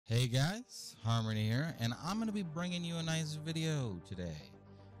Hey guys, Harmony here, and I'm going to be bringing you a nice video today.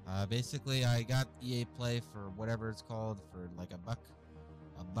 Basically, I got EA Play for whatever it's called for like a buck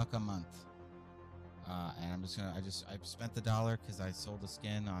a month. And I'm just gonna, I spent the $1 because I sold a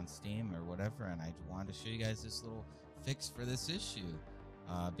skin on Steam or whatever, and I wanted to show you guys this little fix for this issue.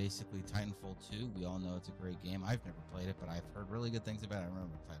 Basically, Titanfall 2. We all know it's a great game. I've never played it, but I've heard really good things about it. I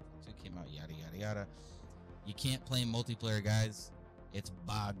remember Titanfall 2 came out, yada yada yada. You can't play multiplayer, guys. It's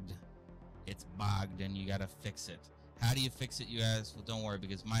bogged. It's bogged, and you gotta fix it. How do you fix it, you guys? Well, don't worry,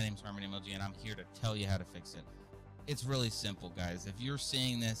 because my name's Harmony MLG, and I'm here to tell you how to fix it. It's really simple, guys. If you're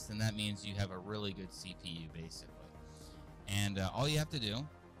seeing this, then that means you have a really good CPU, basically. And all you have to do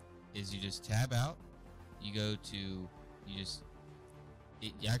is you just tab out. You go to, you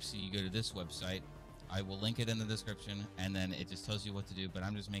go to this website. I will link it in the description, and then it just tells you what to do. But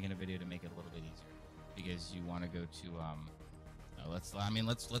I'm just making a video to make it a little bit easier, because you want to go to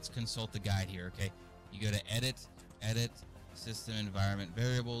let's consult the guide here. Okay, you go to edit system environment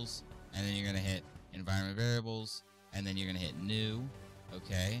variables, and then you're gonna hit environment variables, and then you're gonna hit new.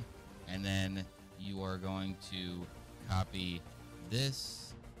 Okay, and then you are going to copy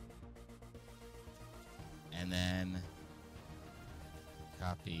this, and then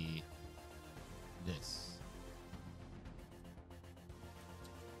copy this,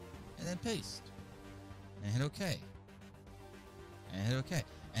 and then paste, and hit OK. And hit OK.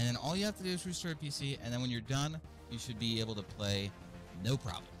 And then all you have to do is restart PC, and then when you're done, you should be able to play no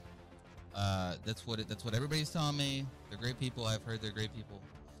problem. That's what everybody's telling me. They're great people. I've heard they're great people.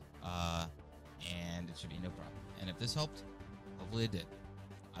 And it should be no problem. And if this helped, hopefully it did.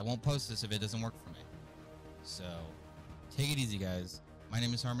 I won't post this if it doesn't work for me. So take it easy, guys. My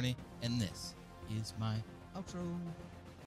name is Harmony, and this is my outro.